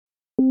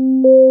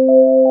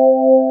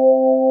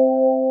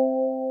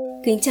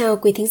Kính chào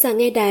quý thính giả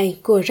nghe đài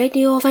của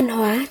Radio Văn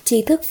hóa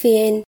Tri Thức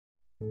VN.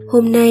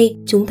 Hôm nay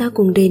chúng ta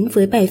cùng đến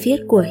với bài viết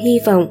của Hy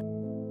Vọng.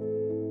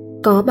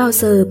 Có bao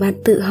giờ bạn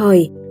tự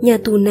hỏi nhà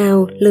tù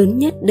nào lớn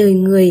nhất đời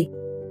người?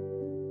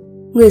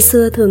 Người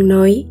xưa thường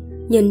nói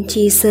nhân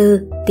chi sơ,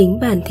 tính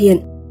bản thiện,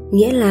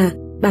 nghĩa là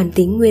bản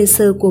tính nguyên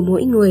sơ của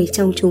mỗi người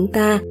trong chúng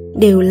ta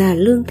đều là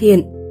lương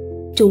thiện.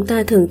 Chúng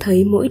ta thường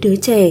thấy mỗi đứa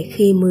trẻ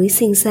khi mới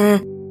sinh ra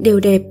đều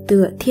đẹp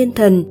tựa thiên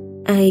thần,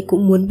 ai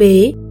cũng muốn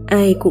bế,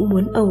 ai cũng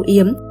muốn âu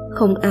yếm,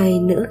 không ai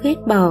nỡ ghét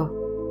bỏ.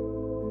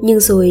 Nhưng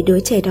rồi đứa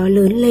trẻ đó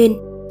lớn lên,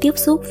 tiếp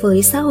xúc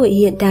với xã hội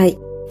hiện đại,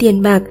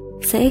 tiền bạc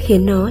sẽ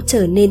khiến nó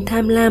trở nên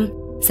tham lam,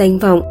 danh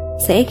vọng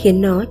sẽ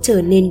khiến nó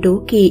trở nên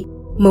đố kỵ,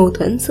 mâu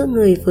thuẫn giữa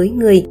người với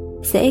người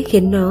sẽ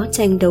khiến nó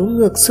tranh đấu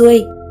ngược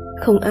xuôi.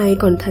 Không ai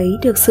còn thấy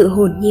được sự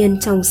hồn nhiên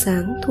trong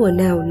sáng thuở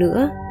nào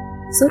nữa.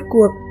 Rốt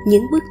cuộc,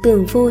 những bức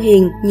tường vô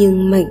hình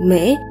nhưng mạnh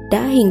mẽ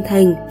đã hình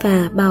thành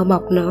và bao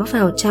bọc nó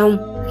vào trong,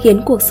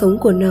 khiến cuộc sống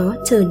của nó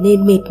trở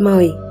nên mệt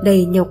mỏi,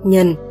 đầy nhọc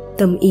nhằn,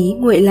 tâm ý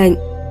nguội lạnh.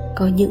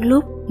 Có những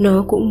lúc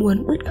nó cũng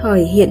muốn bứt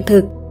khỏi hiện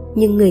thực,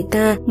 nhưng người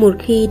ta một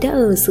khi đã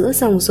ở giữa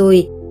dòng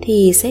rồi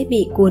thì sẽ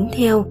bị cuốn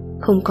theo,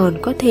 không còn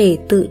có thể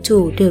tự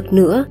chủ được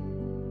nữa.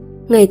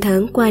 Ngày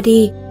tháng qua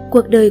đi,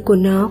 cuộc đời của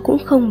nó cũng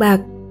không bạc.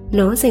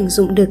 Nó dành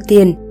dụm được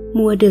tiền,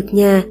 mua được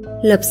nhà,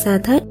 lập gia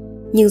thất,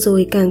 nhưng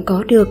rồi càng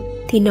có được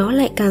thì nó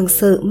lại càng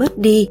sợ mất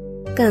đi,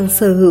 càng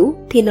sở hữu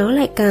thì nó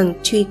lại càng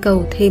truy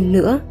cầu thêm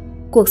nữa.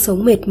 Cuộc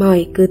sống mệt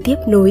mỏi cứ tiếp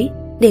nối,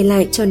 để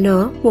lại cho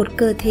nó một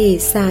cơ thể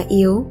già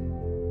yếu.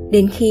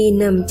 Đến khi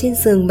nằm trên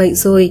giường bệnh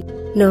rồi,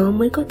 nó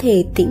mới có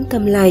thể tĩnh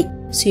tâm lại,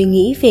 suy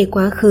nghĩ về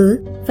quá khứ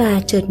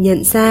và chợt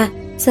nhận ra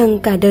rằng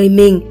cả đời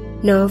mình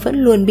nó vẫn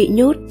luôn bị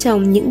nhốt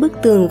trong những bức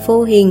tường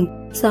vô hình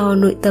do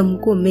nội tâm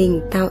của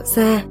mình tạo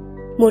ra.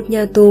 Một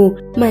nhà tù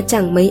mà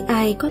chẳng mấy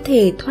ai có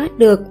thể thoát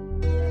được.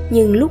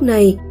 Nhưng lúc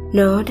này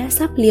nó đã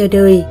sắp lìa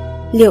đời.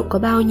 Liệu có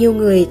bao nhiêu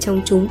người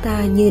trong chúng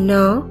ta như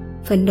nó,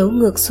 phấn đấu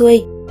ngược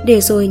xuôi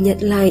để rồi nhận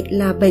lại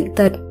là bệnh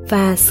tật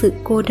và sự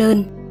cô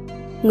đơn?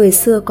 Người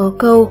xưa có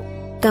câu,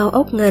 cao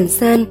ốc ngàn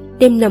san,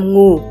 đêm nằm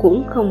ngủ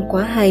cũng không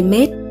quá 2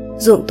 mét,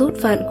 ruộng tốt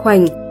vạn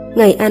khoảnh,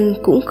 ngày ăn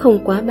cũng không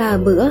quá 3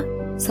 bữa.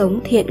 Sống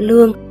thiện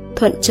lương,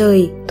 thuận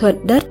trời, thuận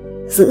đất,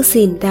 giữ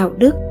gìn đạo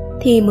đức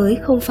thì mới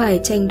không phải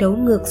tranh đấu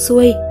ngược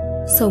xuôi.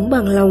 Sống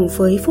bằng lòng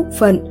với phúc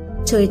phận,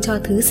 trời cho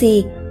thứ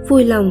gì,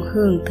 vui lòng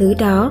hưởng thứ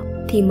đó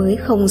thì mới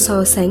không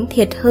so sánh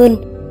thiệt hơn.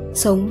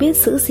 Sống biết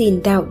giữ gìn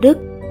đạo đức,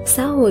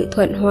 xã hội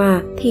thuận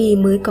hòa thì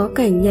mới có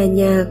cảnh nhà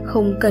nhà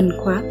không cần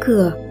khóa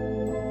cửa.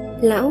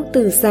 Lão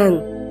Tử giảng,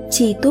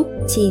 chi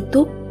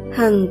túc,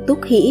 hằng túc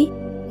hỷ.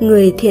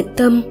 Người thiện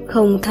tâm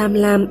không tham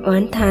lam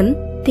oán thán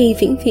thì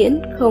vĩnh viễn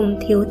không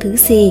thiếu thứ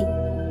gì.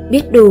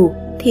 Biết đủ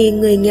thì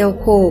người nghèo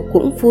khổ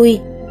cũng vui,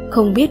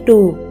 không biết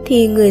đủ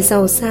thì người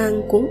giàu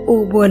sang cũng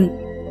u buồn.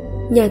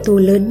 Nhà tù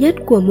lớn nhất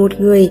của một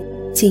người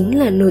chính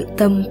là nội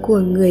tâm của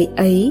người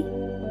ấy.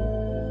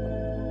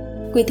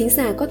 Quý thính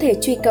giả có thể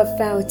truy cập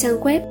vào trang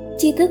web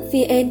tri thức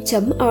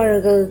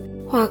vn.org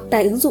hoặc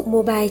tải ứng dụng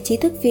mobile Tri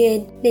Thức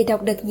VN để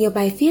đọc được nhiều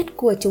bài viết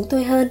của chúng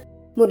tôi hơn.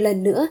 Một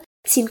lần nữa,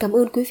 xin cảm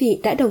ơn quý vị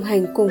đã đồng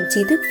hành cùng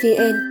Tri Thức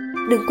VN.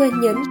 Đừng quên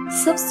nhấn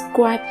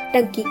subscribe,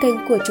 đăng ký kênh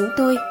của chúng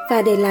tôi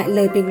và để lại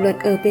lời bình luận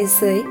ở bên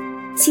dưới.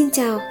 Xin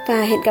chào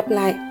và hẹn gặp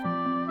lại!